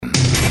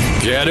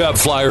Get up,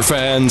 Flyer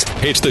fans.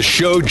 It's the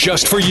show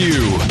just for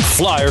you.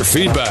 Flyer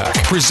Feedback,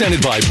 presented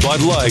by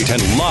Bud Light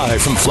and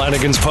live from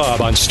Flanagan's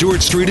Pub on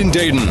Stewart Street in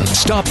Dayton.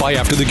 Stop by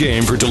after the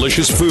game for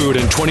delicious food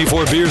and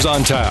 24 beers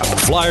on tap.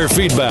 Flyer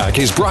Feedback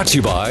is brought to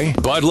you by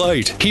Bud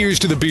Light. Here's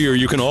to the beer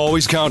you can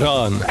always count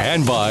on.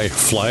 And by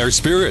Flyer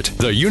Spirit,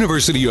 the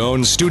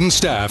university-owned student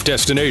staff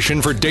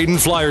destination for Dayton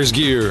Flyers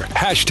gear.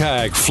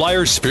 Hashtag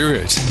Flyer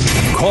Spirit.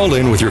 Call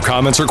in with your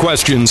comments or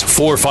questions.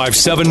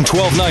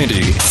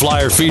 457-1290.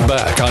 Flyer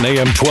Feedback on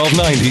AM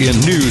 1290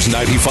 and News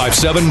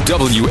 95.7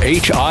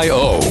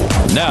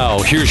 WHIO. Now,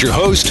 here's your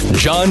host,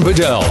 John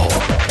Bedell.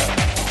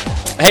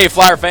 Hey,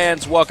 Flyer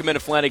fans. Welcome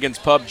into Flanagan's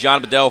Pub.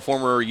 John Bedell,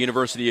 former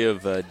University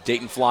of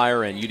Dayton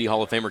Flyer and UD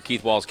Hall of Famer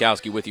Keith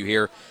Walskowski with you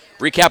here.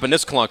 Recapping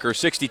this clunker,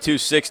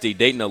 62-60,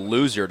 Dayton a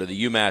loser to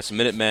the UMass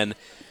Minutemen.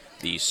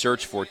 The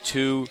search for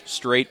 2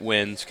 straight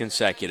wins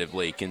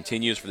consecutively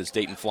continues for this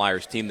Dayton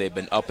Flyers team. They've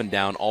been up and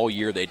down all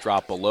year. They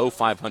dropped below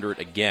 500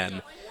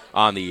 again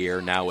on the year.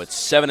 Now it's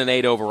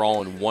 7-8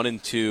 overall and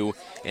 1-2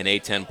 in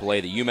A-10 play.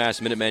 The UMass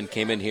Minutemen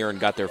came in here and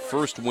got their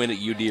first win at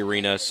UD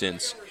Arena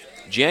since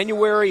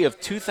January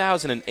of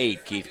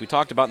 2008, Keith. We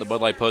talked about in the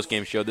Bud Light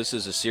postgame show, this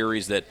is a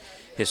series that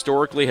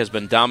historically has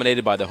been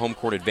dominated by the home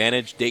court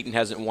advantage. Dayton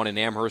hasn't won in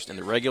Amherst in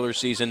the regular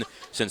season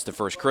since the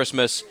first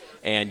Christmas,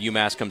 and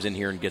UMass comes in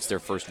here and gets their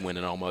first win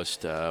in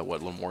almost, a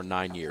little more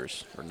 9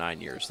 years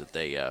that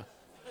they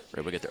were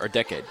able to get there, or a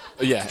decade.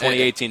 Yeah.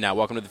 2018 now.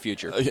 Welcome to the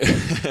future.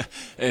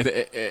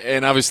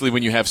 and obviously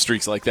when you have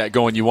streaks like that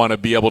going, you want to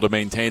be able to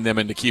maintain them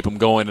and to keep them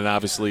going, and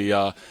obviously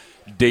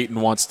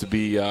Dayton wants to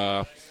be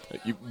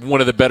one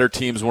of the better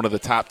teams, one of the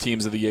top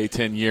teams of the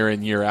A-10 year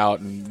in, year out,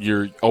 and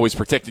you're always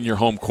protecting your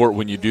home court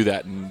when you do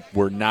that, and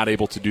we're not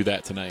able to do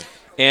that tonight.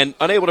 And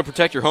unable to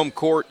protect your home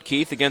court,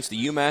 Keith, against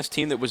the UMass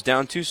team that was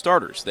down 2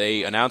 starters.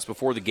 They announced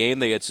before the game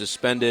they had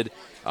suspended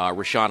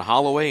Rashawn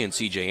Holloway and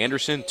C.J.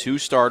 Anderson, 2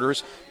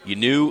 starters. You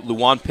knew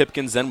Luwan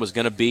Pipkins then was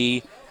going to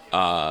be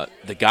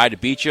the guy to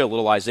beat you, a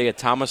little Isaiah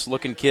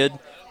Thomas-looking kid.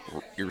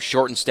 You're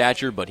short in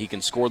stature, but he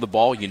can score the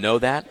ball. You know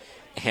that.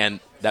 And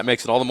that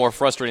makes it all the more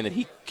frustrating that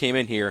he came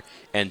in here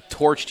and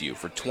torched you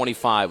for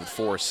 25 with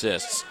 4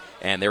 assists,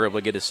 and they were able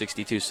to get a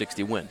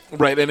 62-60 win.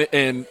 Right,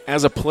 and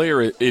as a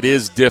player, it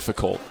is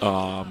difficult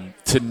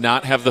to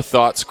not have the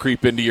thoughts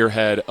creep into your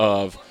head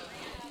of,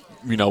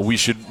 we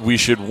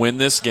should win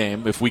this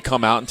game. If we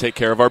come out and take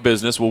care of our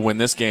business, we'll win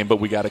this game, but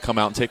we got to come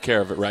out and take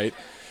care of it, right?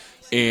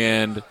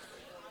 And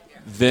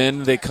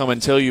then they come and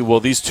tell you,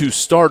 well, these 2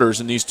 starters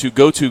and these 2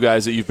 go-to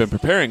guys that you've been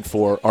preparing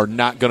for are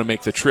not going to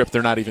make the trip.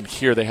 They're not even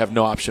here. They have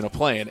no option of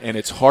playing. And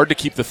it's hard to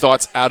keep the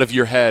thoughts out of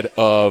your head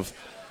of,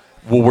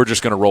 well, we're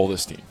just going to roll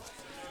this team.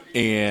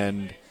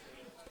 And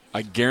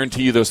I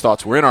guarantee you those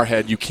thoughts were in our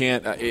head. You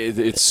can't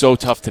it's so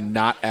tough to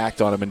not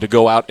act on them and to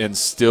go out and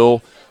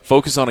still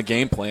focus on a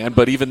game plan.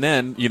 But even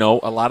then, a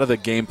lot of the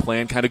game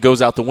plan kind of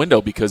goes out the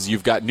window because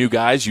you've got new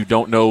guys. You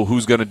don't know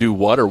who's going to do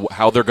what or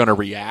how they're going to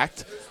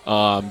react.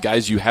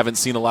 Guys you haven't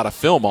seen a lot of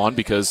film on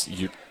because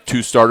you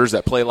 2 starters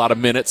that play a lot of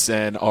minutes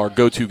and are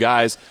go-to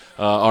guys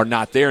are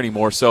not there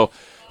anymore. So,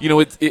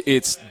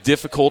 it's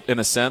difficult in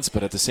a sense,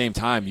 but at the same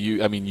time,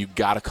 you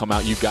got to come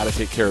out, you got to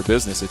take care of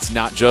business. It's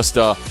not just,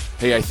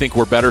 hey, I think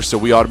we're better, so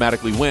we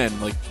automatically win.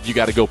 Like, you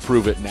got to go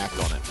prove it and act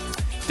on it.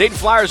 Dayton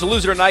Flyers a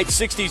loser tonight,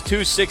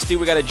 62-60.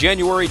 We got a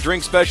January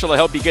drink special to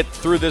help you get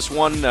through this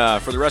one.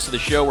 For the rest of the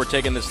show, we're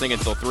taking this thing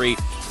until 3.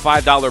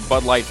 $5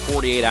 Bud Light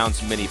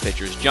 48-ounce mini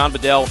pitchers. John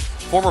Bedell,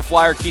 former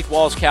Flyer, Keith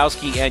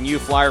Walskowski, and you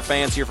Flyer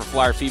fans here for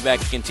Flyer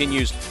Feedback. It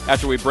continues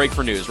after we break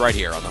for news right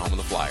here on the home of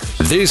the Flyers.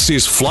 This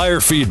is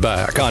Flyer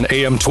Feedback on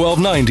AM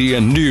 1290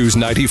 and News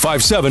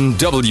 95.7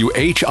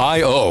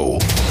 WHIO.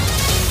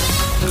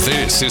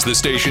 This is the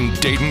station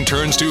Dayton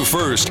turns to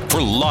first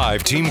for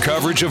live team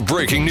coverage of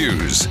breaking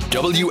news.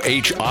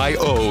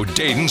 WHIO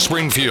Dayton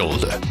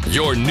Springfield.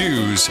 Your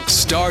news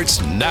starts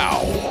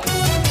now.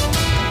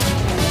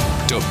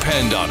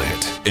 Depend on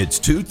it. It's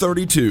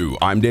 2:32.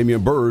 I'm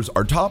Damian Burrs.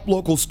 Our top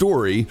local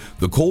story,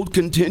 the cold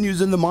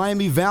continues in the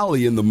Miami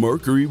Valley and the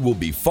mercury will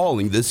be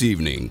falling this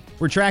evening.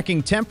 We're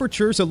tracking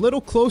temperatures a little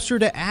closer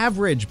to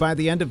average by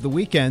the end of the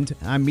weekend.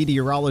 I'm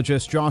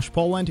meteorologist Josh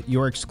Poland.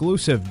 Your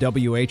exclusive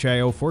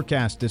WHIO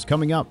forecast is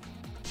coming up.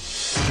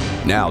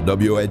 Now,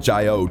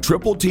 WHIO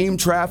triple team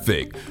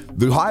traffic.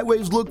 The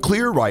highways look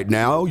clear right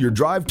now. Your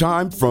drive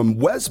time from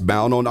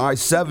westbound on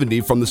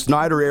I-70 from the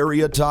Snyder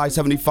area to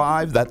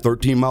I-75, that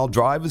 13-mile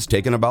drive is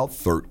taking about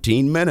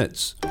 13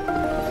 minutes.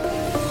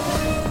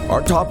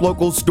 Our top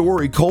local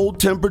story, cold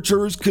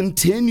temperatures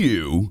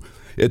continue.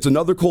 It's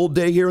another cold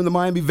day here in the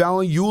Miami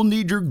Valley. You'll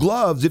need your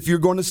gloves if you're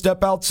going to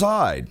step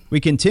outside. We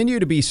continue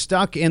to be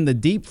stuck in the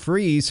deep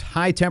freeze.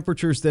 High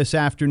temperatures this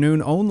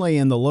afternoon only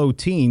in the low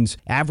teens.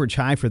 Average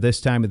high for this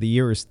time of the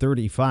year is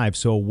 35,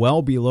 so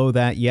well below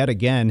that yet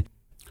again.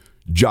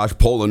 Josh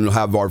Poland will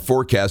have our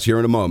forecast here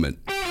in a moment.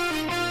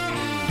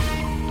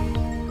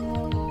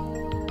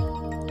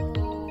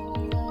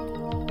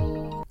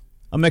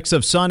 A mix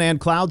of sun and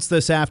clouds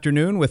this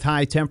afternoon with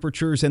high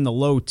temperatures in the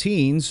low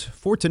teens.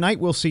 For tonight,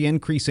 we'll see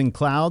increasing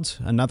clouds,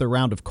 another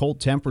round of cold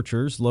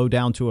temperatures, low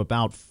down to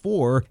about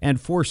 4.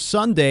 And for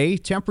Sunday,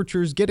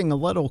 temperatures getting a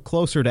little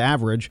closer to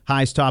average,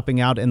 highs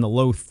topping out in the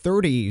low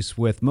 30s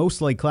with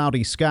mostly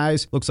cloudy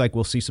skies. Looks like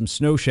we'll see some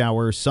snow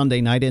showers Sunday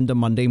night into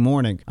Monday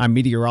morning. I'm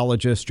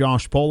meteorologist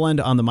Josh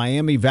Poland on the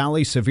Miami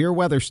Valley Severe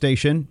Weather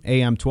Station,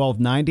 AM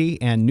 1290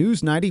 and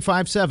News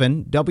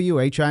 95.7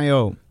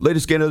 WHIO.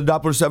 Latest scan of the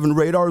Doppler 7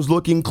 radar is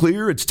looking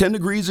clear. It's 10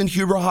 degrees in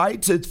Huber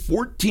Heights. It's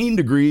 14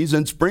 degrees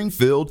in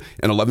Springfield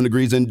and 11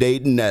 degrees in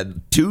Dayton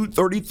at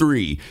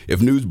 2:33.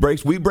 If news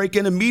breaks, we break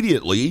in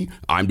immediately.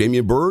 I'm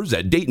Damian Burrs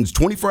at Dayton's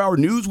 24-hour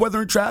news,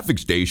 weather, and traffic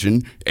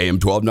station, AM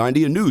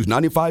 1290 and News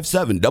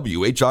 95.7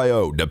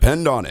 WHIO.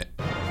 Depend on it.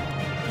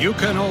 You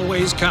can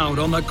always count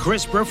on the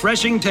crisp,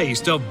 refreshing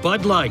taste of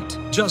Bud Light,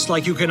 just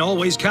like you can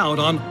always count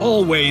on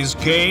Always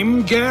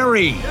Game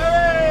Gary.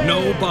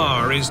 No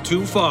bar is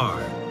too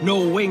far.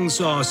 No wing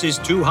sauce is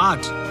too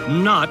hot.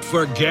 Not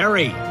for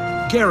Gary.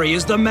 Gary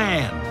is the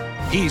man.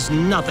 He's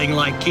nothing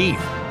like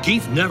Keith.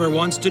 Keith never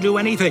wants to do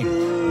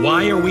anything.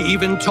 Why are we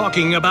even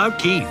talking about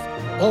Keith?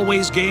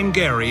 Always Game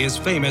Gary is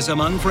famous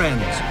among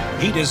friends.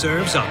 He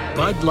deserves a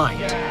Bud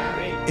Light.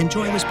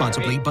 Enjoy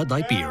responsibly. Bud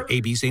Light Beer,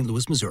 AB St.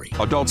 Louis, Missouri.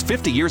 Adults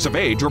 50 years of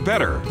age or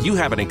better. You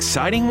have an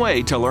exciting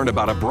way to learn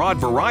about a broad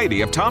variety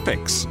of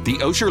topics. The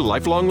Osher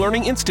Lifelong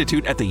Learning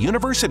Institute at the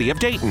University of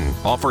Dayton,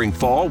 offering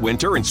fall,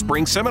 winter, and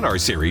spring seminar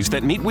series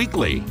that meet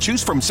weekly.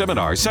 Choose from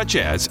seminars such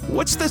as,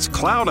 What's This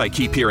Cloud I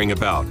Keep Hearing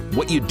About?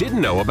 What You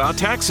Didn't Know About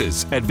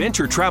Taxes,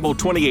 Adventure Travel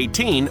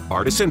 2018,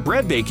 Artisan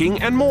Bread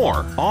Baking, and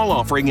more. All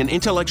offering an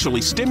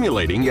intellectually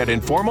stimulating yet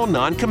informal,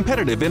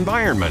 non-competitive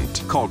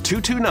environment. Call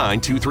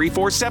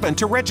 229-2347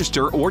 to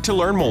register or to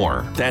learn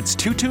more. That's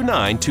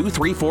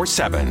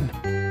 229-2347.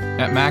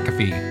 At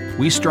McAfee,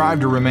 we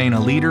strive to remain a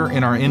leader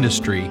in our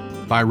industry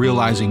by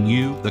realizing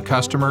you, the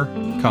customer,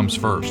 comes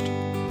first.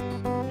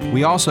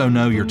 We also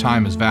know your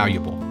time is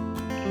valuable.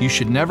 You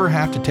should never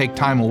have to take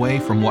time away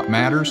from what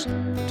matters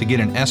to get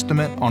an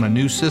estimate on a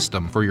new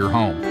system for your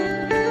home.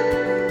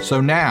 So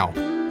now,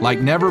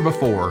 like never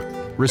before,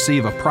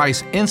 receive a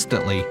price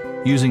instantly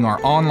using our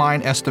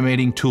online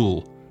estimating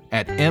tool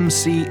at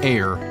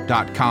mcair.com.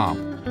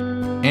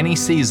 Any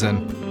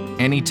season,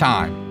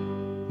 anytime.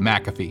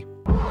 McAfee.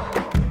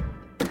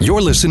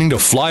 You're listening to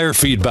Flyer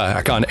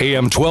Feedback on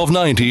AM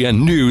 1290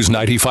 and News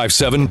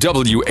 95.7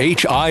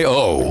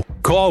 WHIO.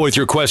 Call with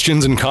your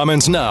questions and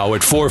comments now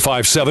at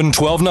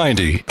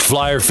 457-1290.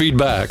 Flyer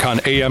Feedback on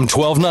AM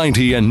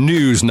 1290 and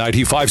News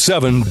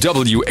 95.7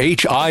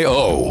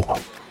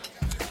 WHIO.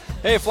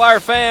 Hey, Flyer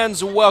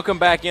fans, welcome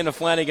back into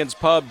Flanagan's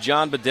Pub.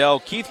 John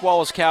Bedell, Keith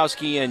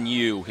Wallaskowski, and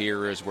you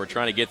here as we're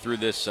trying to get through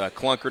this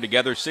clunker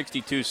together.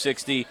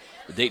 62-60.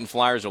 The Dayton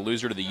Flyers are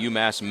loser to the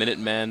UMass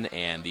Minutemen,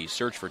 and the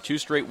search for 2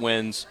 straight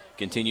wins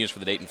continues for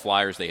the Dayton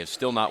Flyers. They have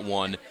still not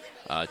won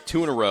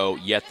 2 in a row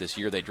yet this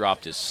year. They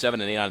dropped to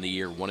 7-8 on the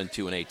year,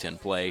 1-2 in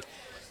A-10 play.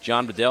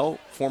 John Bedell,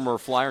 former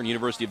Flyer and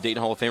University of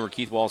Dayton Hall of Famer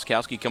Keith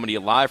Wallaskowski, coming to you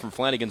live from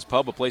Flanagan's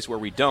Pub, a place where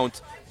we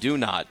do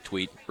not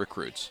tweet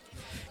recruits.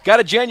 Got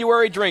a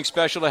January drink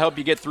special to help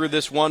you get through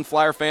this one.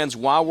 Flyer fans,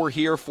 while we're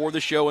here for the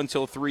show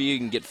until 3, you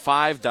can get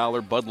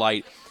 $5 Bud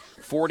Light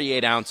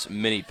 48-ounce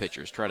mini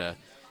pitchers. Try to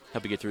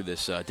help you get through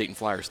this Dayton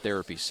Flyers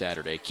Therapy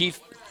Saturday. Keith,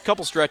 a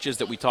couple stretches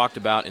that we talked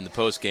about in the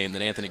postgame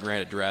that Anthony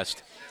Grant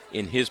addressed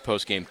in his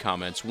postgame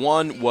comments.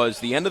 One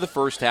was the end of the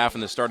first half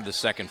and the start of the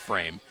second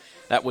frame.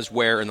 That was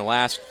where in the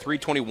last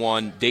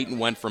 3:21, Dayton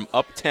went from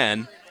up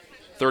 10,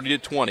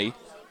 30-20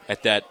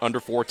 at that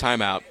under 4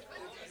 timeout.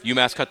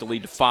 UMass cut the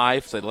lead to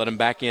 5, so they let him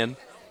back in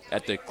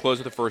at the close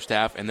of the first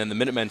half, and then the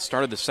Minutemen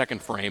started the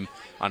second frame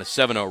on a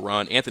 7-0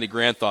 run. Anthony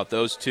Grant thought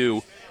those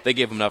two, they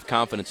gave him enough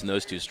confidence in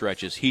those 2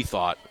 stretches. He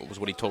thought it was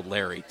what he told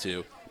Larry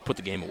to put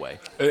the game away.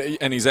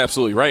 And he's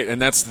absolutely right,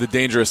 and that's the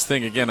dangerous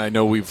thing. Again, I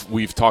know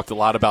we've talked a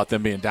lot about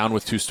them being down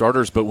with 2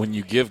 starters, but when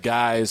you give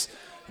guys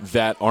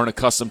that aren't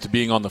accustomed to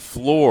being on the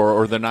floor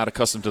or they're not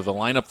accustomed to the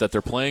lineup that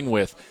they're playing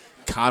with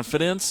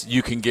confidence,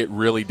 you can get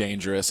really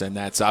dangerous, and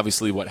that's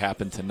obviously what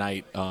happened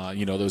tonight.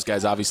 Those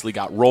guys obviously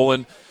got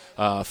rolling,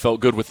 felt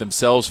good with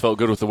themselves, felt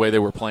good with the way they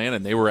were playing,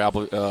 and they were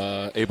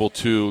able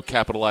to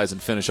capitalize and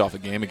finish off a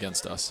game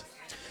against us.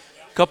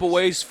 Couple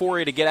ways for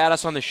you to get at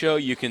us on the show.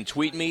 You can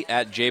tweet me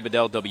at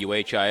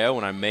JBedellWHIO,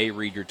 and I may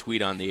read your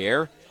tweet on the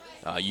air.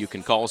 You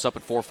can call us up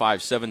at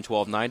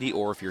 457-1290,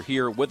 or if you're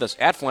here with us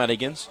at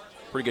Flanagan's,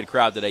 pretty good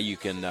crowd today, you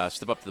can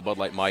step up to the Bud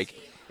Light mic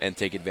and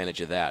take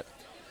advantage of that.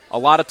 A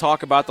lot of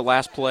talk about the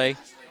last play.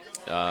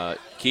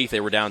 Keith,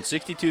 they were down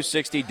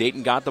 62-60.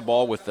 Dayton got the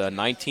ball with a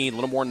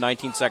little more than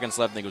 19 seconds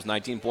left. I think it was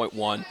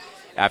 19.1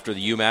 after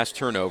the UMass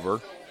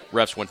turnover.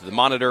 Refs went to the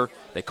monitor.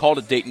 They called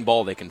it Dayton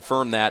ball. They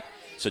confirmed that.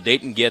 So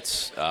Dayton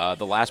gets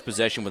the last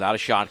possession without a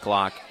shot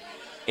clock.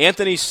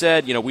 Anthony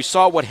said, we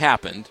saw what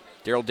happened.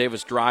 Daryl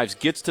Davis drives,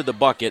 gets to the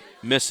bucket,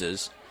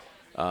 misses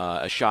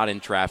a shot in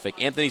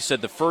traffic. Anthony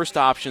said the first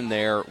option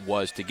there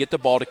was to get the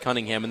ball to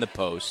Cunningham in the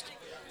post.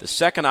 The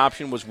second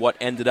option was what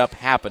ended up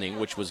happening,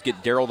 which was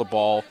get Daryl the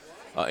ball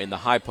in the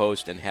high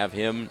post and have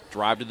him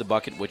drive to the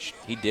bucket, which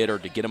he did, or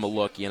to get him a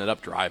look. He ended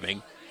up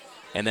driving.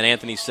 And then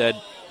Anthony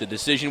said the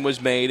decision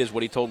was made, is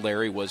what he told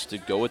Larry, was to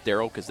go with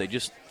Daryl because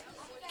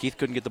Keith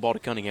couldn't get the ball to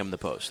Cunningham in the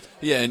post.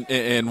 Yeah,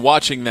 and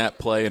watching that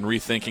play and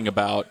rethinking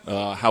about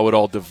how it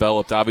all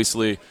developed,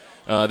 obviously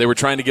they were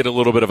trying to get a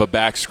little bit of a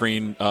back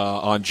screen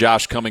on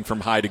Josh coming from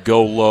high to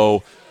go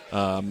low.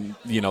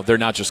 They're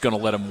not just going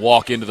to let him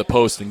walk into the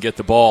post and get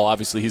the ball.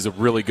 Obviously, he's a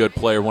really good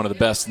player, one of the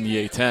best in the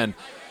A-10.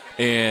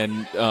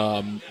 And,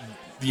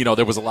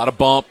 there was a lot of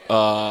bump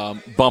on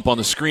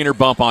the screener,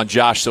 bump on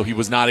Josh, so he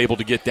was not able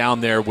to get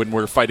down there when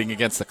we're fighting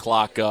against the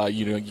clock.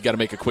 You got to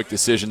make a quick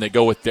decision. They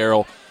go with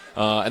Daryl.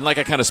 And like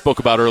I kind of spoke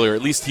about earlier,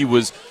 at least he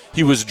was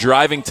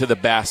driving to the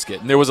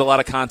basket. And there was a lot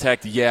of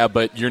contact, yeah,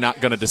 but you're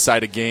not going to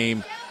decide a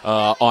game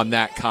on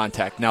that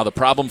contact. Now, the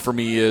problem for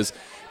me is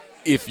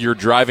if you're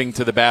driving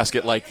to the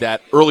basket like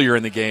that earlier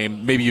in the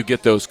game, maybe you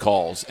get those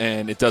calls,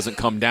 and it doesn't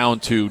come down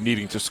to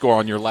needing to score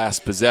on your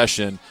last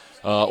possession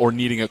or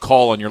needing a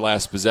call on your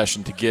last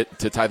possession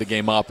to tie the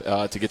game up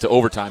to get to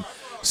overtime.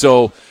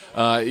 So,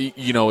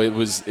 it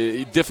was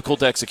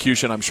difficult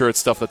execution. I'm sure it's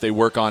stuff that they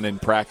work on in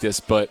practice,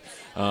 but,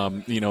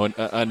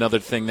 another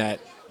thing that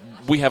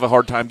we have a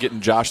hard time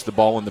getting Josh the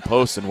ball in the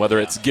post, and whether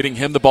it's getting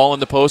him the ball in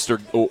the post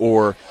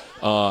or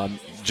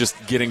just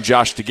getting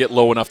Josh to get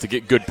low enough to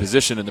get good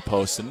position in the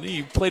post. And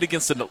he played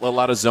against a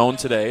lot of zone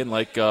today, and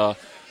like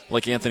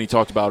Anthony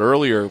talked about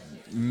earlier,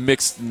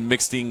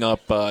 mixing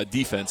up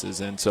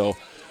defenses. And so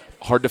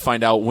hard to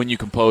find out when you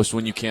can post,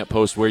 when you can't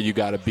post, where you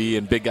got to be.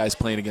 And big guys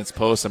playing against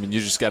posts, I mean, you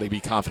just got to be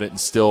confident and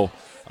still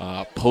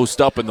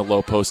post up in the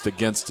low post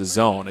against a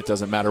zone. It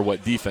doesn't matter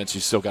what defense, you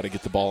still got to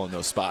get the ball in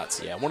those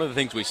spots. Yeah, one of the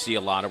things we see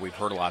a lot, or we've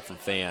heard a lot from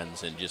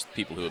fans and just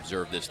people who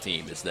observe this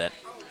team, is that,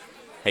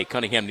 hey,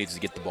 Cunningham needs to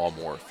get the ball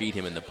more, feed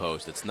him in the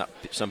post. It's not.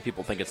 Some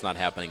people think it's not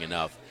happening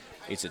enough.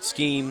 Is it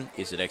scheme?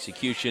 Is it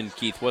execution?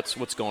 Keith,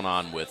 what's going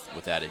on with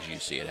that as you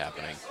see it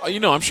happening?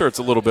 I'm sure it's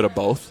a little bit of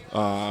both,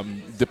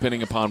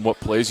 depending upon what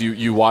plays.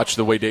 You watch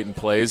the way Dayton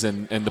plays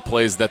and the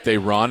plays that they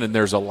run, and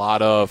there's a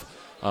lot of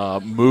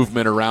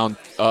movement around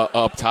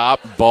up top,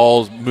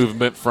 balls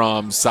movement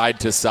from side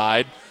to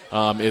side.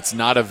 It's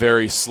not a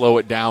very slow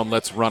it down,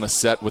 let's run a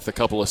set with a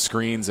couple of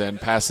screens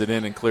and pass it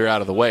in and clear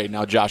out of the way.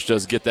 Now, Josh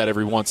does get that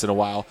every once in a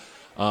while,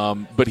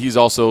 but he's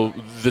also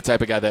the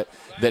type of guy that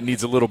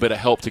needs a little bit of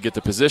help to get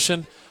the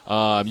position.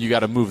 You got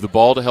to move the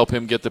ball to help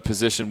him get the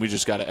position. We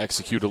just got to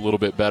execute a little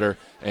bit better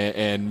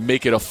and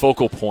make it a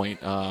focal point.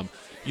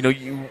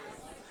 You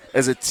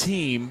as a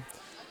team,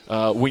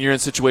 when you're in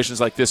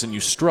situations like this and you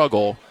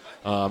struggle,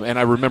 and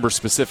I remember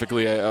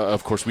specifically,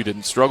 of course, we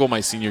didn't struggle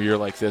my senior year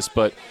like this,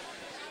 but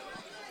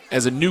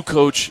as a new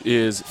coach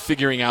is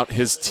figuring out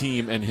his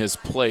team and his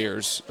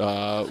players,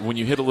 when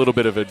you hit a little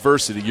bit of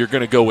adversity, you're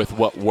going to go with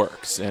what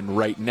works. And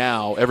right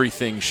now,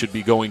 everything should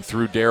be going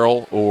through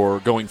Daryl or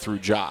going through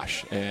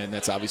Josh. And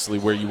that's obviously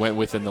where you went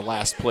with in the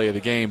last play of the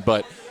game.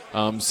 But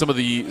some of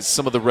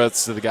the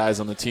rest of the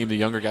guys on the team, the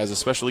younger guys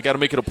especially, got to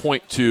make it a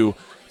point to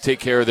take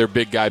care of their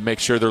big guy, make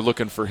sure they're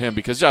looking for him,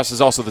 because Josh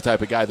is also the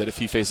type of guy that if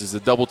he faces a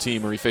double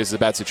team or he faces a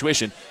bad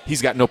situation,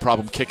 he's got no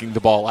problem kicking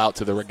the ball out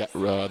to the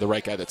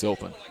right guy that's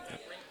open.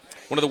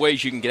 One of the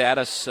ways you can get at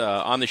us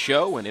on the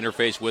show and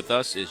interface with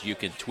us is you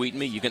can tweet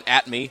me. You can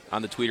at me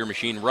on the tweeter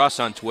machine.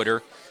 Russ on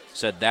Twitter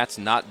said that's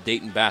not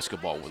Dayton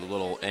basketball with a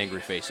little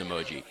angry face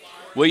emoji.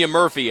 William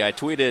Murphy, I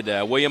tweeted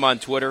William on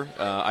Twitter.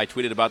 I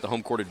tweeted about the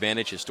home court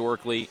advantage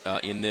historically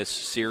in this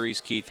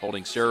series. Keith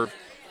holding serve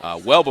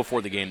well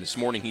before the game this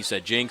morning. He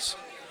said, Jinx,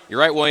 you're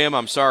right, William.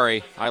 I'm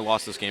sorry. I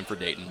lost this game for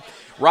Dayton.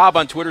 Rob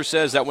on Twitter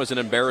says that was an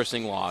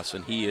embarrassing loss,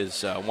 and he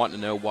is wanting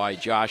to know why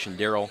Josh and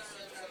Daryl,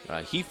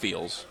 he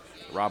feels.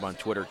 Rob on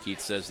Twitter, Keith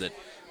says that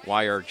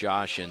why are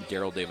Josh and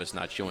Daryl Davis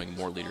not showing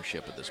more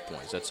leadership at this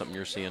point? Is that something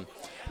you're seeing?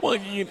 Well,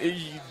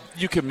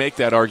 you can make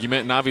that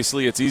argument, and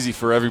obviously it's easy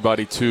for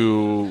everybody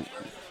to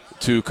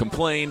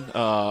complain,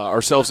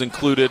 ourselves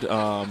included,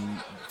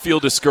 feel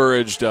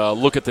discouraged,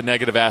 look at the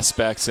negative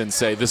aspects and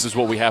say this is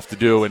what we have to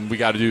do and we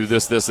got to do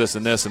this,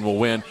 and this, and we'll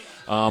win.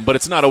 But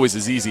it's not always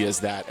as easy as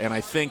that. And I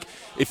think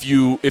if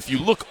you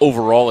look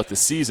overall at the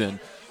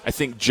season, I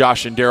think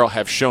Josh and Daryl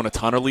have shown a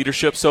ton of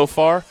leadership so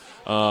far.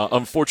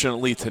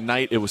 Unfortunately,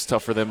 tonight it was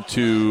tough for them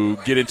to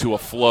get into a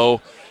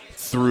flow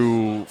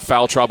through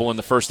foul trouble in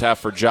the first half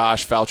for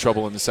Josh, foul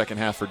trouble in the second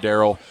half for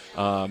Daryl.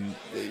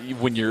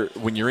 When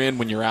you're in,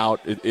 when you're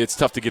out, it's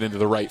tough to get into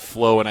the right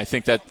flow, and I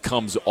think that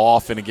comes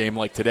off in a game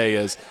like today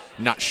as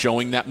not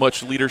showing that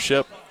much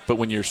leadership. But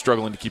when you're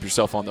struggling to keep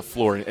yourself on the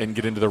floor and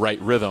get into the right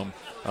rhythm,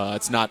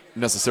 it's not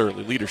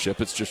necessarily leadership.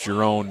 It's just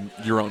your own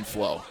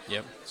flow.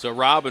 Yep. So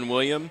Rob and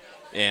William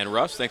and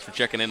Russ, thanks for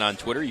checking in on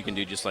Twitter. You can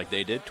do just like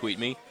they did. Tweet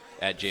me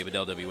at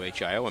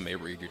JBadell, I may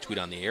read your tweet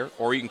on the air.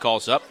 Or you can call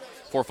us up,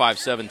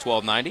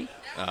 457-1290.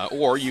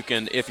 Or you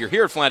can, if you're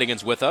here at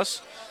Flanagan's with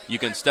us, you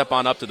can step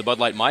on up to the Bud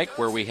Light mic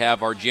where we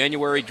have our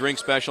January drink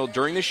special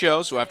during the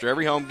show. So after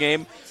every home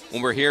game,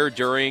 when we're here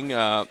during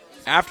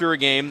after a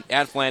game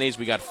at Flanny's,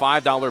 we got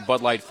 $5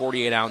 Bud Light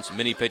 48-ounce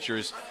mini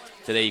pitchers.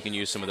 today you can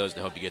use some of those to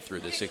help you get through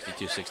the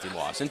 62-60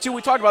 loss. And two,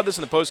 we talked about this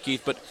in the post,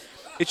 Keith, but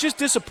it's just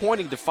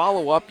disappointing to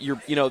follow up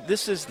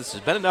this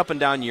has been an up and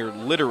down year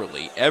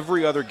literally.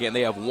 Every other game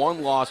they have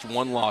one lost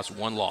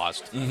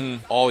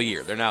all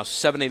year. They're now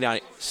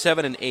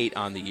 7-8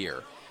 on the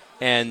year.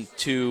 And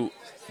to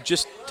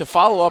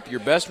follow up your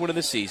best win of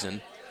the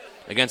season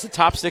against the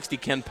top 60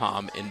 Ken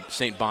Pom in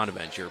St.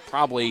 Bonaventure,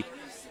 probably,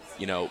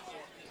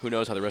 who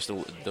knows how the rest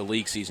of the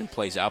league season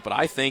plays out, but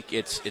I think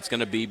it's going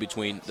to be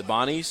between the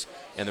Bonnies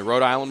and the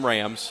Rhode Island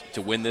Rams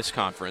to win this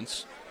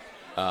conference.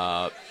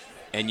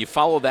 And you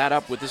follow that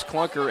up with this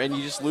clunker, and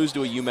you just lose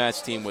to a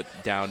UMass team with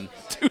down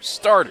 2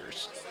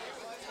 starters.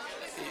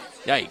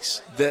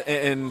 Yikes!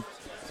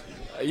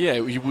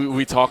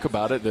 We talk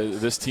about it.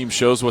 This team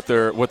shows what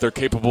they're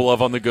capable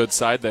of on the good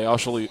side. They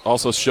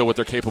also show what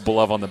they're capable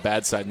of on the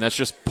bad side, and that's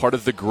just part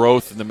of the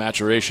growth and the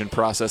maturation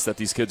process that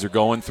these kids are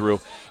going through.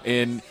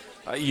 And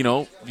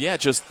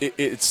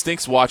it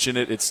stinks watching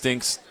it. It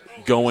stinks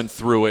going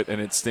through it,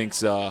 and it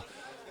stinks,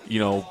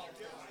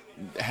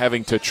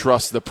 having to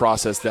trust the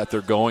process that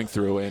they're going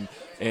through.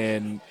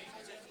 And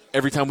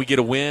every time we get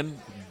a win,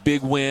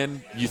 big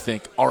win, you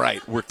think, all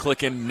right, we're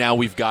clicking, now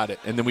we've got it.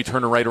 And then we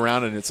turn it right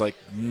around, and it's like,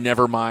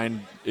 never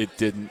mind, it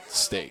didn't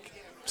stake.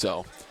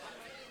 So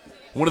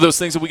one of those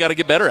things that we got to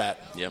get better at.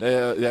 Yep.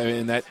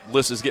 That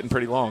list is getting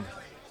pretty long.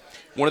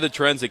 One of the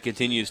trends that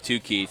continues too,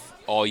 Keith,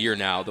 all year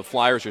now, the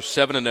Flyers are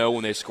 7-0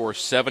 when they score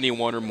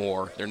 71 or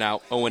more. They're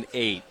now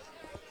 0-8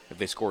 if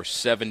they score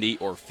 70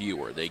 or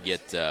fewer. They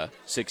get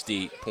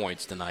 60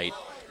 points tonight,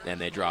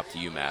 and they drop to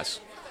UMass.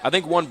 I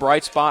think one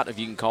bright spot, if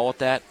you can call it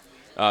that,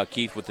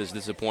 Keith, with as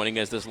disappointing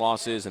as this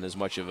loss is and as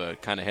much of a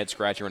kind of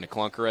head-scratcher and a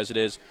clunker as it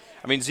is,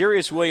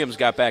 Zarius Williams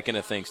got back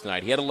into things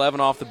tonight. He had 11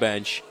 off the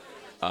bench.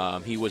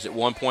 He was at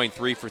 1 point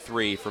 3 for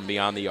 3 from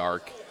beyond the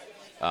arc.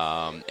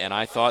 And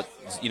I thought,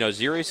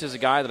 Zarius is a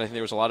guy that I think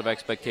there was a lot of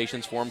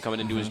expectations for him coming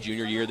into his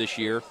junior year this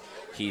year.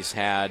 He's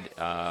had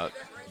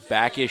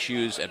back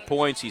issues at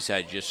points. He's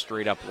had just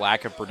straight-up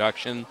lack of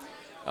production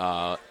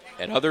at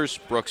others.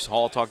 Brooks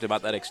Hall talked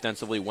about that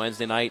extensively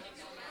Wednesday night.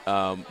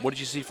 What did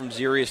you see from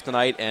Zarius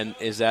tonight, and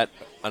is that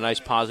a nice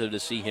positive to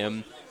see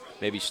him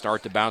maybe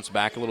start to bounce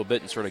back a little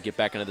bit and sort of get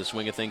back into the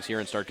swing of things here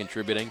and start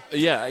contributing?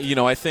 Yeah,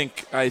 I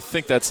think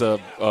that's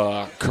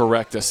a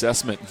correct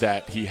assessment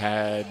that he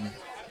had.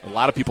 A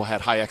lot of people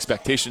had high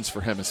expectations for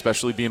him,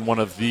 especially being one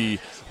of the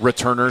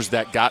returners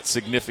that got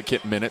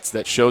significant minutes,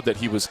 that showed that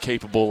he was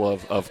capable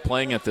of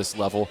playing at this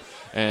level.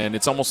 And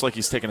it's almost like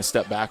he's taken a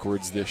step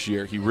backwards this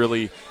year. He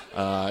really,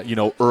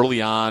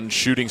 early on,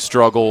 shooting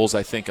struggles,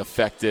 I think,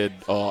 affected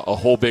a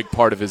whole big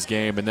part of his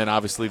game. And then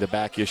obviously the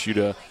back issue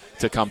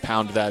to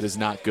compound that is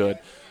not good.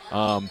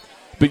 But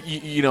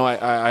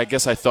I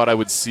guess I thought I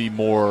would see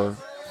more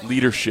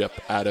leadership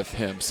out of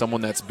him, someone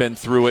that's been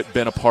through it,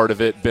 been a part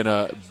of it, been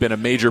a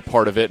major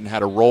part of it, and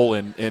had a role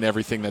in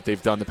everything that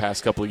they've done the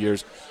past couple of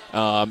years.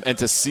 And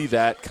to see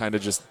that kind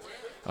of just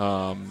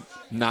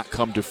not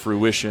come to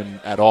fruition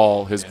at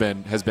all has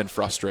been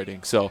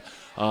frustrating. So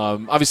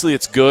obviously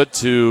it's good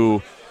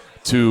to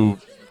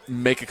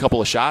make a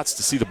couple of shots,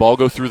 to see the ball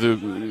go through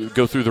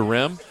the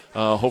rim.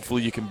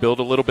 Hopefully you can build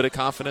a little bit of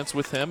confidence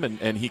with him,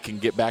 and he can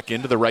get back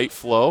into the right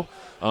flow.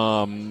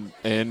 As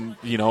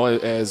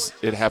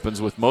it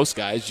happens with most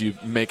guys, you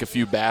make a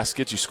few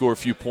baskets, you score a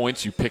few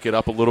points, you pick it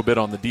up a little bit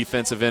on the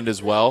defensive end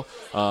as well.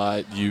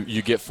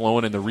 You get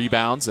flowing in the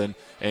rebounds and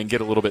get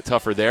a little bit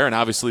tougher there. And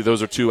obviously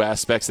those are two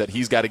aspects that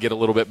he's got to get a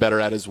little bit better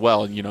at as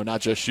well. And,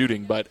 not just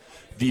shooting, but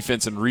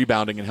defense and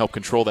rebounding, and help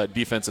control that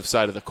defensive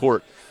side of the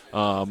court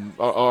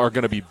are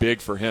going to be big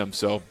for him.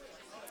 So,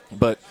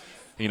 but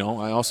I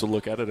also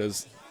look at it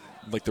as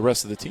like the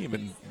rest of the team,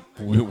 and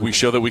we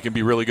show that we can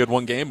be really good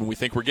one game, and we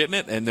think we're getting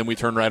it, and then we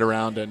turn right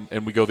around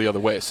and we go the other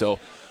way. So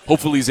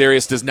hopefully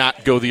Zarius does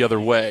not go the other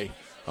way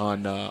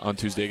on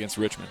Tuesday against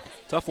Richmond.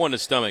 Tough one to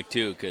stomach,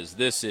 too, because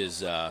this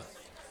is a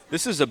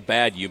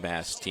bad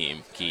UMass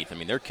team, Keith.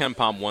 Their KenPom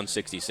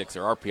 166,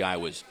 their RPI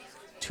was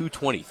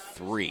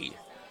 223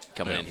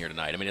 coming in here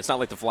tonight. It's not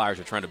like the Flyers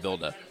are trying to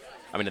build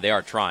they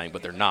are trying,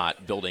 but they're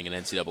not building an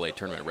NCAA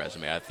tournament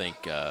resume. I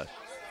think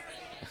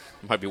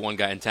might be one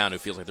guy in town who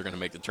feels like they're going to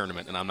make the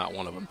tournament, and I'm not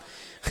one of them.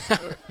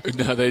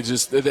 No,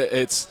 it's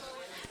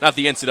not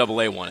the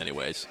NCAA one,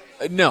 anyways.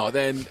 No,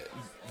 then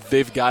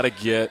they've got to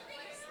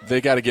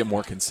get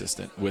more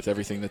consistent with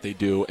everything that they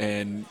do,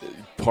 and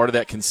part of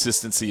that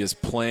consistency is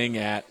playing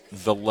at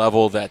the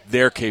level that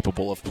they're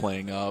capable of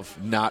playing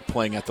of, not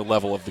playing at the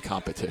level of the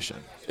competition.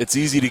 It's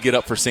easy to get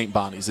up for St.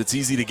 Bonnie's. It's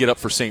easy to get up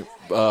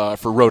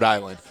for Rhode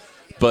Island,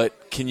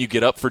 but can you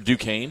get up for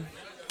Duquesne?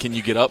 Can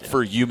you get up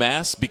for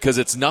UMass? Because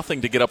it's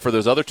nothing to get up for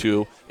those other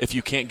two if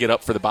you can't get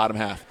up for the bottom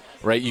half,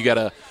 right? You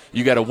gotta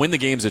win the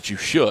games that you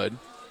should,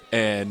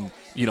 and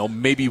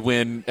maybe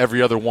win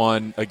every other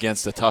one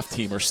against a tough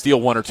team, or steal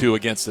one or two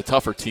against a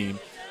tougher team.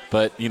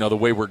 But the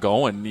way we're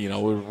going,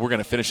 we're going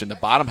to finish in the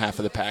bottom half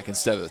of the pack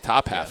instead of the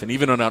top half. And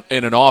even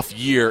in an off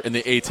year in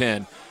the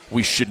A10,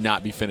 we should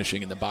not be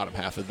finishing in the bottom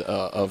half of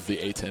the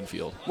A10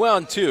 field. Well,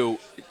 and two,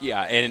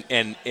 and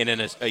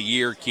in a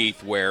year,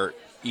 Keith, where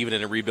even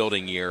in a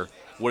rebuilding year,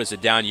 what is a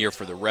down year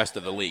for the rest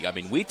of the league? I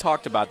mean, we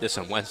talked about this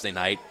on Wednesday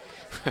night.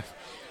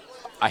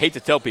 I hate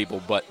to tell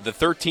people, but the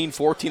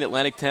 13-14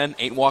 Atlantic 10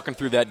 ain't walking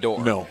through that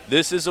door. No.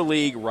 This is a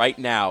league right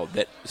now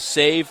that,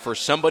 save for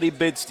somebody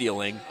bid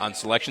stealing on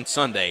Selection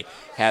Sunday,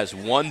 has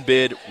one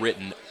bid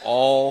written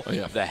all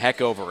the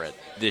heck over it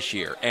this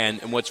year. And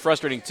what's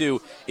frustrating,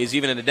 too, is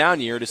even in a down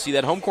year to see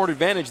that home court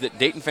advantage that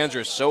Dayton fans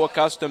are so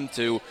accustomed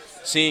to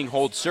seeing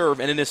hold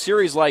serve. And in a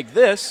series like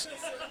this,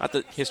 not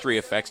that history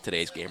affects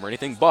today's game or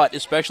anything, but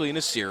especially in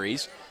a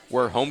series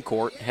where home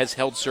court has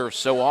held serve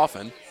so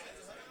often,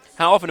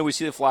 how often do we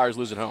see the Flyers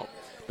lose at home?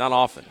 Not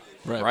often,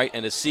 right?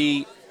 And to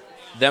see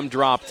them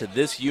drop to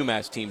this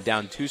UMass team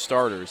down 2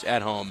 starters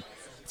at home,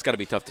 it's got to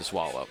be tough to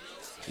swallow.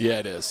 Yeah,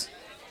 it is.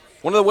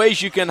 One of the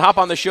ways you can hop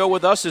on the show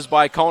with us is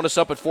by calling us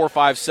up at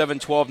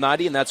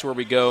 457-1290, and that's where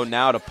we go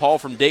now to Paul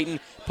from Dayton.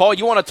 Paul,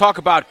 you want to talk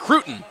about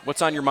Cruton.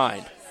 What's on your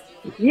mind?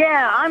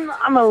 Yeah,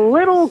 I'm a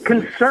little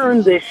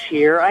concerned this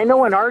year. I know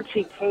when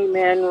Archie came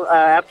in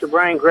after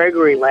Brian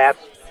Gregory left,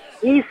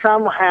 he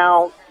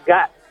somehow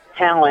got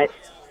talent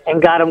and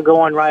got him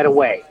going right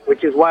away,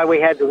 which is why we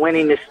had the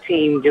winningest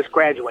team just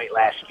graduate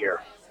last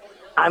year.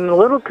 I'm a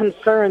little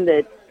concerned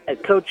that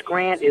Coach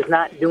Grant is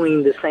not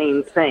doing the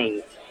same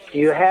thing. Do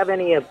you have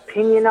any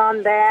opinion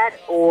on that,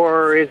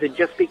 or is it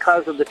just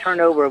because of the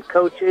turnover of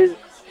coaches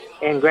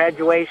and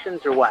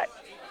graduations, or what?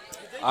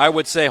 I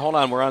would say, hold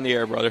on, we're on the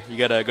air, brother. You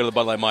got to go to the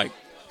Bud Light mic.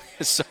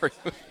 Sorry.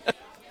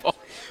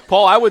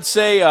 Paul, I would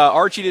say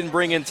Archie didn't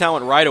bring in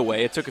talent right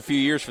away. It took a few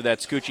years for that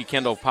Scoochie,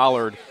 Kendall,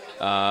 Pollard,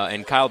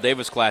 and Kyle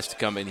Davis class to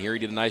come in here. He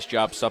did a nice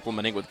job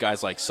supplementing with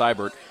guys like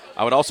Seibert.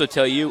 I would also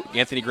tell you,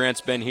 Anthony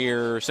Grant's been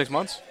here 6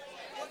 months.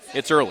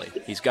 It's early.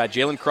 He's got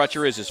Jalen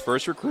Crutcher as his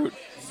first recruit.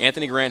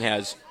 Anthony Grant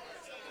has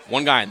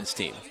one guy on this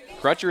team.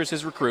 Crutcher is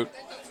his recruit,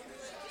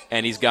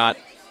 and he's got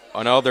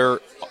another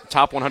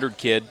top 100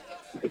 kid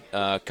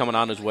coming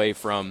on his way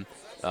from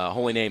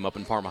Holy Name up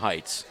in Parma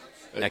Heights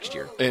next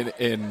year.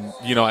 And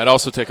you know, I'd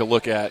also take a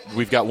look at,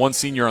 we've got one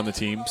senior on the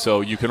team,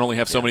 so you can only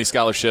have so many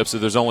scholarships, so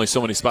there's only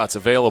so many spots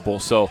available.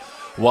 So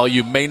while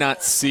you may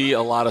not see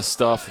a lot of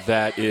stuff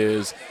that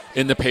is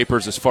in the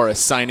papers as far as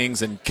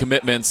signings and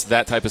commitments,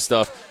 that type of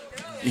stuff,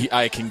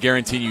 I can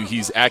guarantee you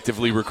he's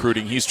actively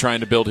recruiting. He's trying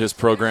to build his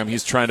program.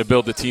 He's trying to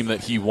build the team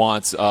that he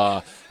wants,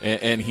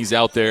 and he's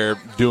out there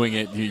doing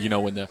it. You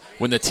know,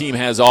 when the team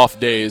has off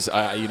days,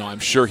 you know, I'm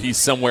sure he's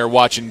somewhere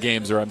watching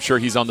games, or I'm sure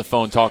he's on the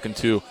phone talking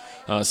to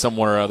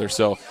somewhere or other.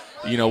 So,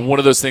 you know, one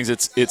of those things.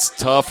 It's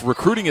tough.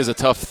 Recruiting is a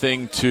tough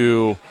thing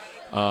to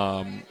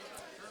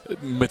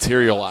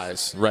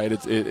materialize, right?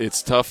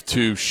 It's tough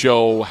to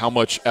show how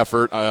much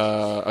effort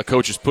a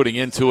coach is putting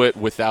into it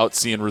without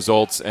seeing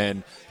results,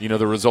 and you know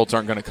the results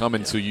aren't going to come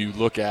until you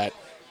look at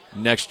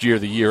next year,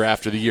 the year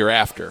after, the year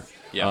after.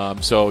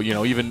 Yeah. So you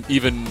know,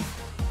 even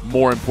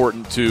more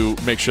important to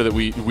make sure that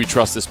we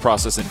trust this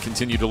process and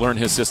continue to learn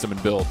his system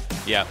and build.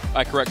 Yeah,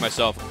 I correct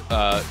myself.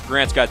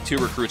 Grant's got 2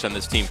 recruits on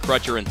this team.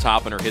 Crutcher and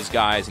Toppin are his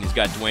guys, and he's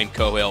got Dwayne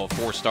Cohill,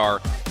 4-star,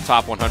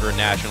 top 100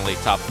 nationally,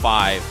 top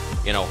 5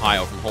 in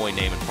Ohio from Holy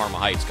Name and Parma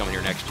Heights, coming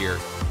here next year.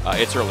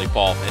 It's early,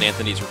 Paul, and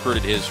Anthony's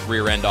recruited his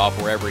rear end off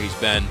wherever he's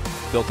been,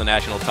 built a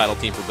national title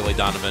team for Billy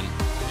Donovan.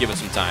 Give it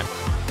some time.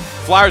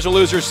 Flyers are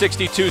losers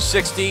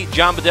 62-60.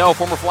 John Bedell,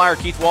 former Flyer,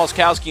 Keith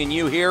Walskowski, and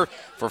you here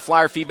for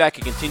Flyer Feedback.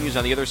 It continues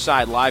on the other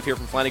side, live here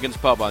from Flanagan's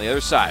Pub on the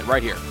other side,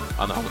 right here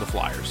on the home of the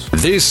Flyers.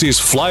 This is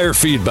Flyer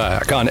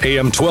Feedback on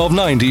AM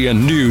 1290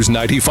 and News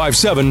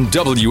 95.7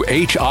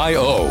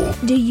 WHIO.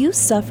 Do you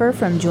suffer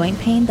from joint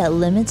pain that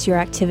limits your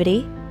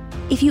activity?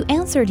 If you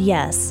answered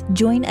yes,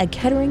 join a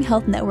Kettering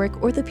Health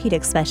Network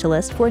orthopedic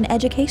specialist for an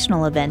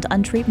educational event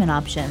on treatment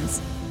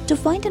options. To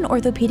find an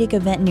orthopedic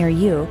event near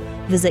you,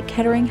 visit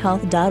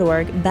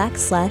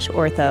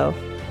ketteringhealth.org/ortho.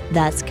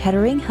 That's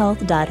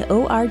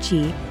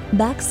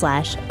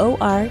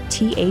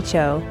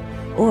ketteringhealth.org/ORTHO.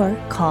 Or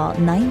call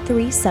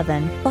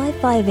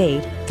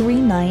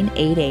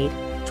 937-558-3988.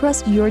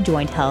 Trust your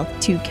joint health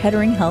to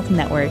Kettering Health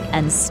Network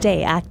and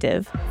stay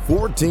active.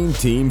 14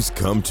 teams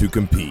come to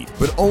compete,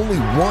 but only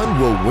one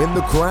will win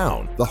the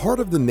crown. The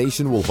Heart of the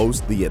Nation will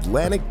host the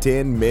Atlantic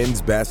 10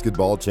 Men's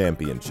Basketball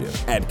Championship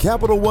at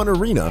Capital One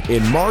Arena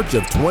in March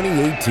of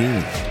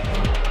 2018.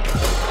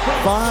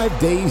 5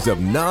 days of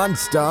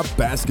non-stop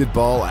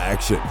basketball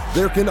action.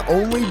 There can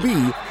only be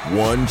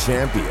one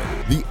champion.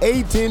 The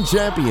A-10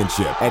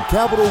 Championship at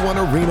Capital One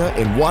Arena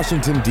in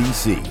Washington,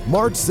 D.C.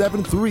 March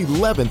 7th through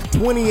 11th,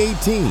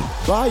 2018.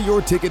 Buy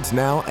your tickets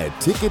now at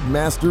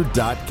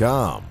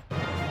Ticketmaster.com.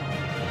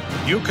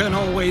 You can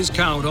always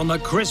count on the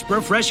crisp,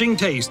 refreshing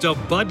taste of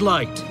Bud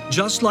Light,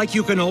 just like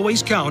you can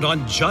always count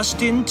on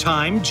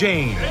Just-in-Time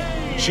Jane.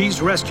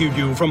 She's rescued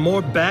you from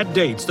more bad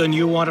dates than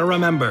you want to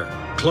remember.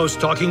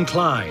 Close-talking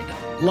Clyde,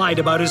 lied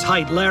about his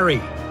height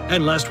Larry,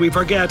 and lest we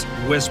forget,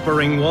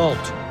 Whispering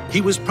Walt. He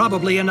was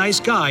probably a nice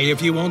guy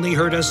if you only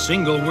heard a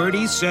single word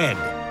he said.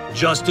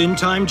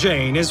 Just-in-Time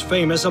Jane is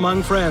famous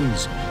among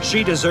friends.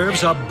 She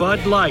deserves a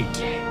Bud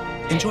Light.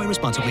 Enjoy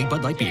responsibly.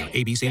 Bud Light Beer,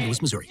 AB St.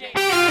 Louis, Missouri.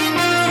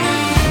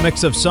 A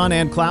mix of sun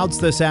and clouds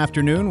this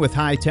afternoon with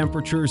high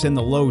temperatures in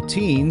the low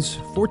teens.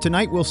 For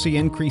tonight, we'll see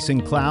increasing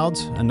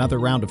clouds, another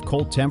round of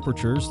cold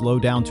temperatures, low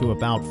down to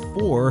about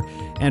 4.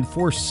 And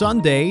for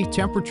Sunday,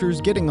 temperatures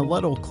getting a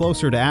little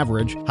closer to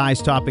average,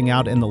 highs topping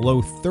out in the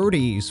low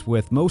 30s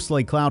with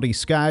mostly cloudy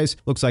skies.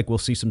 Looks like we'll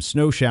see some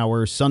snow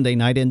showers Sunday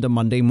night into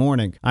Monday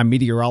morning. I'm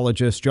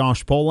meteorologist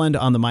Josh Poland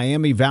on the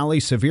Miami Valley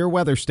Severe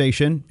Weather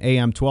Station,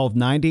 AM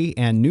 1290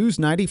 and News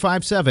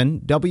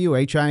 95.7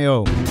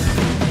 WHIO.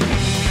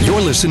 You're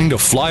listening to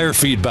Flyer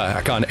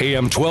Feedback on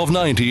AM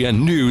 1290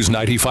 and News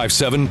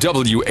 95.7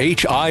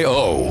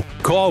 WHIO.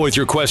 Call with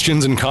your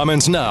questions and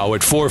comments now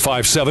at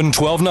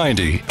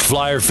 457-1290.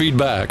 Flyer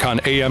Feedback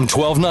on AM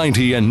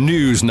 1290 and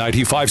News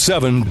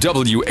 95.7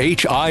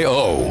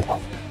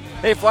 WHIO.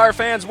 Hey, Flyer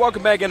fans,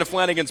 welcome back into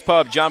Flanagan's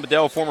Pub. John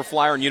Bedell, former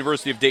Flyer and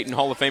University of Dayton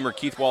Hall of Famer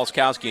Keith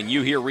Walskowski, and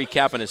you here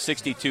recapping a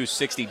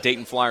 62-60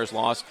 Dayton Flyers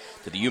loss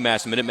to the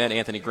UMass Minutemen.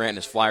 Anthony Grant and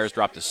his Flyers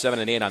dropped to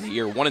 7-8 on the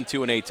year,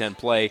 1-2 in A-10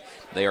 play.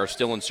 They are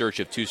still in search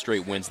of 2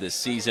 straight wins this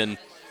season.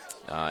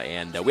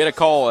 And we had a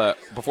call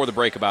before the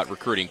break about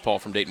recruiting. Paul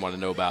from Dayton wanted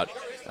to know about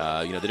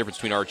the difference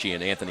between Archie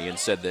and Anthony, and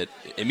said that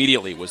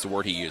immediately was the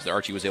word he used, that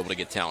Archie was able to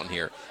get talent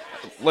here.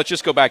 Let's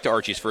just go back to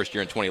Archie's first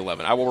year in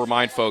 2011. I will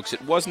remind folks,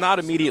 it was not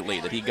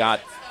immediately that he got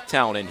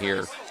talent in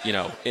here,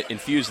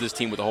 infused this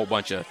team with a whole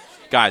bunch of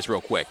guys real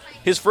quick.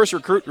 His first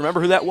recruit,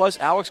 remember who that was?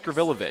 Alex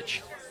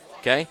Gravilovich.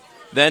 Okay?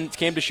 Then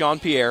came to Sean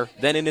Pierre.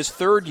 Then in his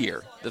third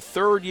year, the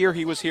third year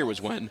he was here was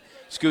when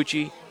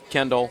Scucci,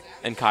 Kendall,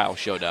 and Kyle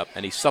showed up,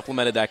 and he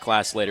supplemented that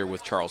class later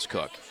with Charles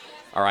Cook.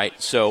 All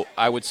right, so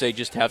I would say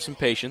just have some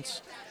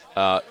patience.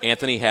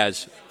 Anthony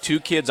has 2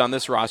 kids on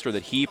this roster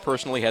that he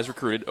personally has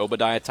recruited.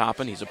 Obadiah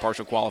Toppin, he's a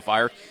partial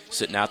qualifier,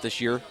 sitting out this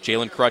year.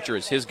 Jalen Crutcher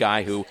is his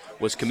guy, who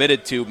was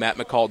committed to Matt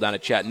McCall down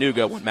at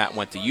Chattanooga when Matt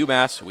went to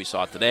UMass. We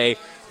saw it today.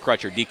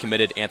 Crutcher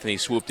decommitted. Anthony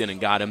swooped in and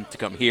got him to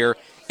come here.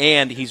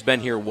 And he's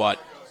been here,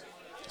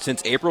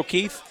 since April,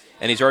 Keith?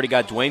 And he's already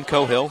got Dwayne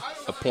Cohill,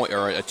 a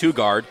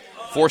 2-guard,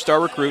 4-star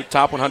recruit,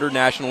 top 100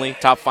 nationally,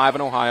 top 5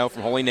 in Ohio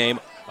from Holy Name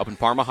up in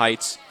Parma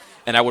Heights.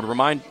 And I would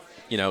remind,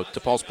 to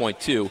Paul's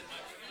point, too,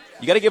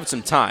 you got to give it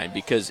some time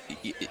because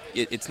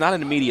it's not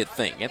an immediate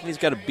thing. Anthony's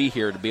got to be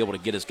here to be able to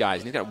get his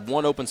guys. And he's got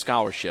 1 open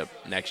scholarship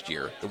next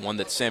year, the one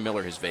that Sam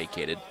Miller has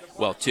vacated.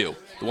 Well, 2.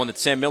 The one that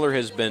Sam Miller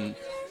has been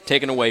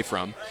taken away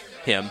from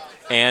him.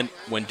 And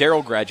when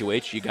Darryl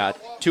graduates, you got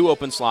 2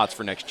 open slots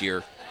for next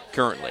year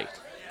currently.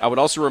 I would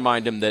also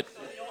remind him that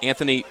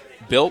Anthony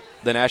built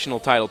the national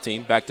title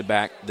team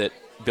back-to-back that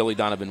Billy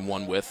Donovan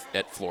won with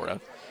at Florida.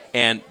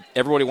 And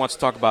everybody wants to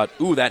talk about,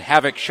 that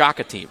Havoc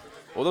Shaka team.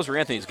 Well, those were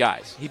Anthony's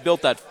guys. He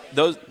built that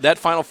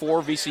Final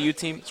Four VCU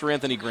team. It's for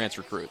Anthony Grant's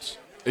recruits.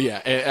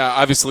 Yeah,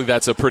 obviously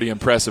that's a pretty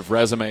impressive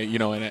resume,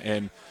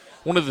 and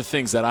one of the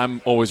things that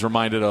I'm always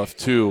reminded of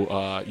too,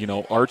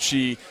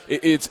 Archie.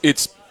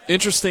 It's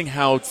interesting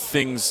how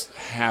things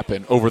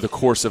happen over the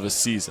course of a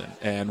season,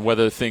 and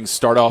whether things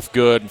start off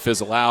good and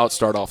fizzle out,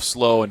 start off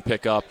slow and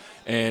pick up.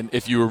 And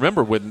if you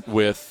remember with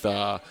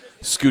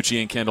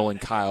Scucci and Kendall and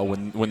Kyle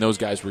when those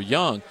guys were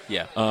young,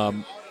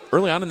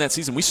 early on in that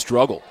season we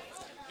struggled.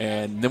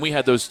 And then we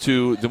had those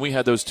two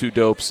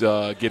dopes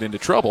get into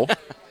trouble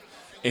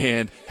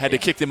and had to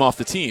kick them off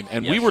the team.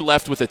 And we were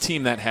left with a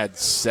team that had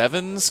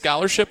 7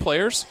 scholarship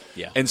players.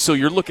 Yeah. And so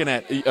you're looking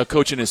at a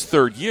coach in his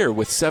 3rd year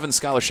with 7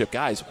 scholarship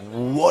guys.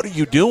 What are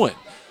you doing?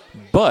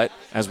 But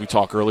as we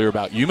talked earlier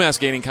about UMass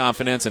gaining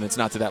confidence, and it's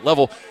not to that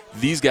level,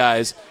 these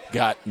guys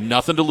got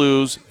nothing to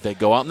lose. They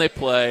go out and they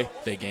play.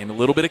 They gain a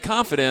little bit of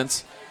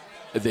confidence.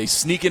 They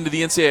sneak into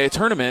the NCAA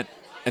tournament,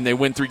 and they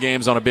win 3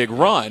 games on a big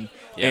run.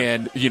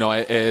 Yeah. And,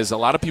 as a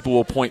lot of people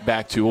will point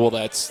back to,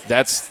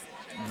 that's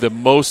the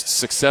most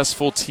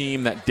successful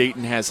team that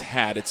Dayton has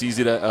had. It's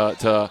easy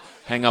to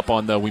hang up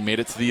on we made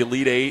it to the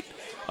Elite Eight.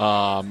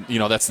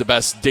 That's the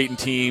best Dayton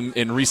team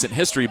in recent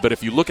history. But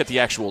if you look at the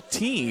actual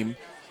team,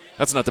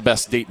 that's not the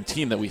best Dayton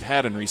team that we've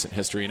had in recent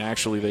history. And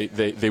actually,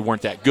 they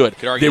weren't that good.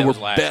 They were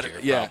better.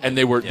 And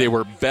they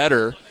were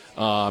better.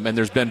 And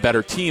there's been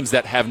better teams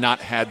that have not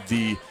had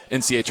the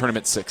NCAA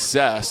tournament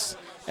success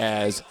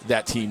as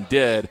that team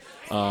did.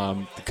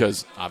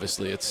 Because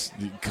obviously it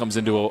comes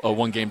into a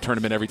one-game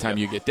tournament every time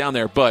you get down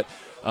there. But,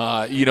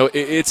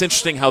 it's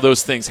interesting how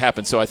those things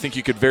happen. So I think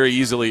you could very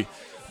easily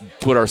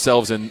put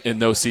ourselves in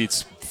those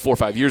seats 4 or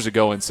 5 years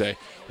ago and say,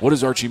 what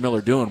is Archie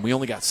Miller doing? We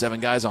only got 7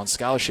 guys on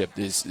scholarship.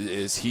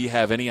 Is he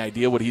have any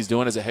idea what he's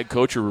doing as a head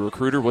coach or a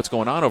recruiter? What's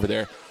going on over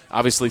there?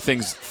 Obviously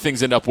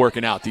things end up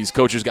working out. These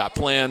coaches got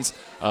plans,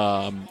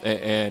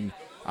 and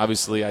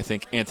obviously, I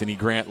think Anthony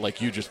Grant, like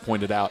you just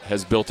pointed out,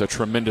 has built a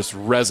tremendous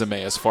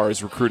resume as far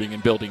as recruiting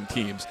and building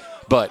teams.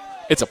 But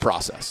it's a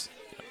process.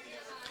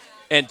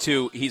 And,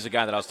 2, he's a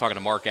guy that I was talking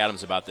to Mark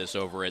Adams about this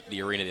over at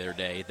the arena the other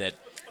day, that,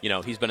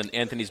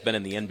 Anthony's been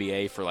in the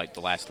NBA for like the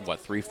last,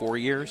 3-4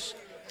 years?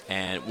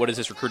 And what does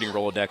this recruiting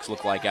Rolodex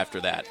look like after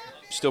that?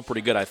 Still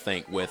pretty good, I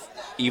think,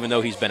 even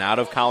though he's been out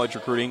of college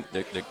recruiting,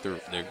 the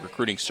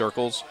recruiting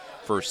circles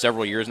for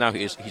several years now.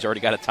 He's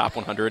already got a top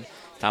 100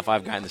 top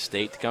 5 guy in the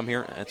state to come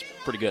here. That's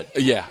pretty good.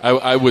 Yeah,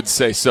 I would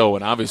say so.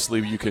 And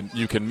obviously, you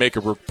can make a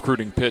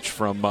recruiting pitch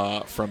from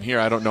here.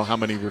 I don't know how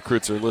many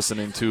recruits are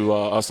listening to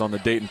us on the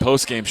Dayton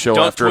postgame show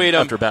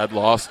after bad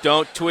loss.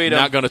 Don't tweet them.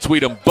 Not going to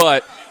tweet them,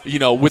 but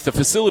with the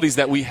facilities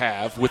that we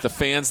have, with the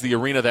fans, the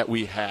arena that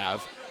we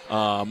have,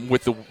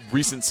 with the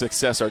recent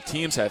success our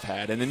teams have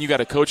had, and then you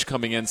got a coach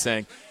coming in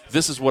saying,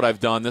 this is what I've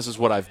done, this is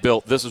what I've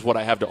built, this is what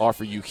I have to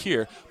offer you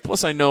here.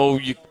 Plus, I know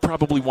you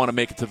probably want to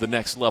make it to the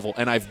next level,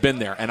 and I've been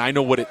there, and I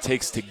know what it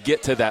takes to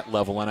get to that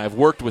level, and I've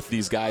worked with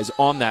these guys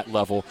on that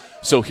level,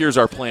 so here's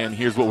our plan,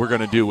 here's what we're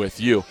going to do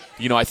with you.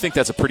 I think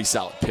that's a pretty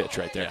solid pitch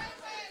right there. Yeah.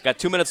 Got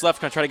 2 minutes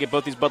left. Going to try to get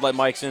both these Bud Light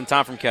mics in.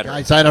 Tom from Kettering.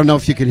 Guys, I don't know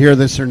if you can hear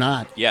this or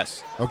not.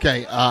 Yes.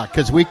 Okay,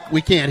 because we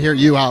can't hear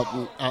you out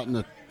in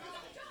the.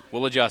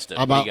 We'll adjust it.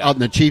 Out in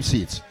the cheap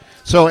seats.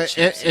 So,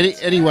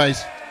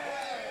 anyways,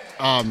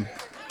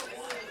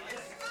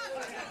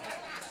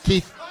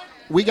 Keith,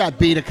 we got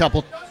beat a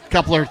couple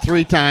or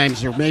 3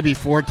 times, or maybe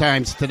 4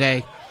 times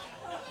today,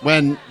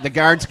 when the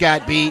guards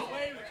got beat,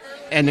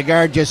 and the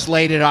guard just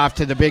laid it off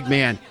to the big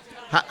man.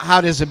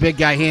 How does a big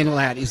guy handle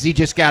that? Is he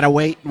just got to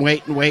wait and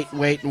wait and wait and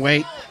wait and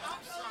wait?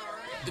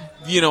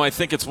 I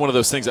think it's one of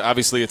those things.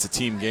 Obviously, it's a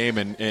team game,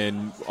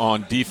 and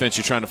on defense,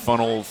 you're trying to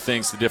funnel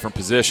things to different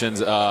positions.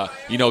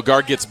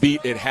 Guard gets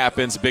beat. It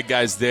happens. Big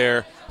guy's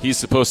there. He's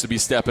supposed to be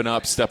step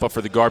up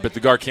for the guard, but the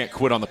guard can't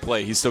quit on the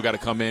play. He's still got to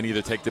come in,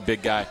 either take the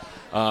big guy.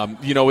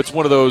 It's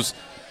one of those.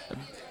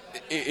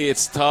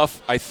 It's tough.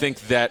 I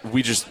think that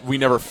we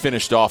never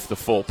finished off the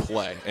full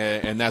play,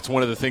 and that's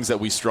one of the things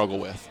that we struggle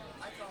with.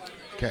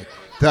 Okay.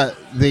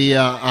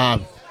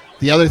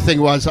 The other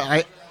thing was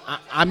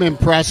I'm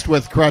impressed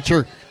with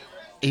Crutcher.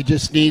 He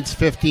just needs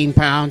 15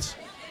 pounds,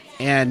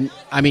 and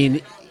I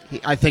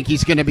think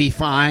he's going to be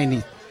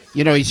fine.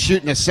 He's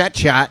shooting a set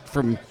shot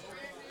from,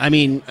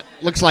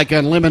 looks like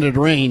unlimited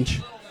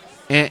range,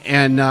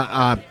 and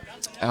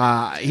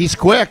he's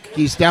quick.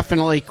 He's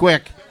definitely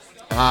quick,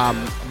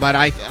 but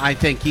I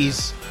think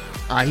he's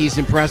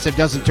impressive.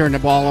 Doesn't turn the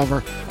ball over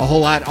a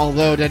whole lot.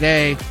 Although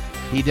today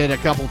he did a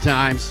couple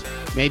times.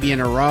 Maybe in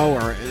a row,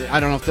 or I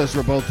don't know if those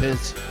were both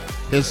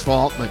his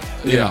fault, but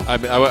yeah,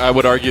 I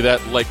would argue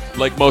that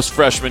like most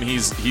freshmen,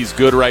 he's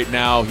good right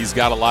now. He's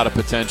got a lot of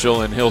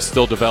potential, and he'll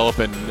still develop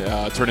and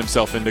turn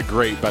himself into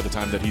great by the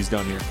time that he's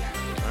done here.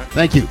 Right.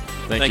 Thank you.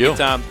 Thank you,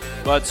 Tom.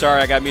 But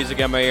sorry, I got music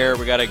in my ear.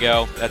 We got to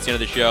go. That's the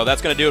end of the show.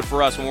 That's going to do it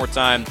for us. One more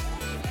time.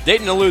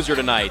 Dayton a loser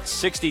tonight,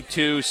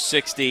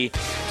 62-60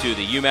 to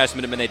the UMass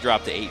Minutemen. They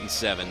dropped to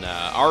 8-7.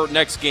 Our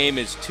next game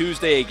is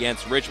Tuesday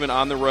against Richmond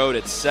on the road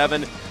at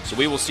 7. So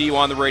we will see you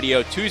on the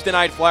radio Tuesday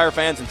night, Flyer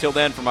fans. Until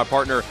then, for my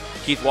partner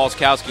Keith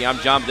Walskowski, I'm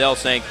John Bedell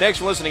saying thanks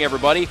for listening,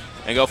 everybody,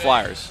 and go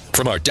Flyers.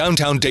 From our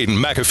downtown Dayton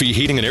McAfee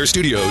Heating and Air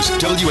Studios,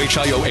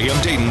 WHIO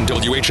AM Dayton,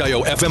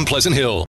 WHIO FM Pleasant Hill.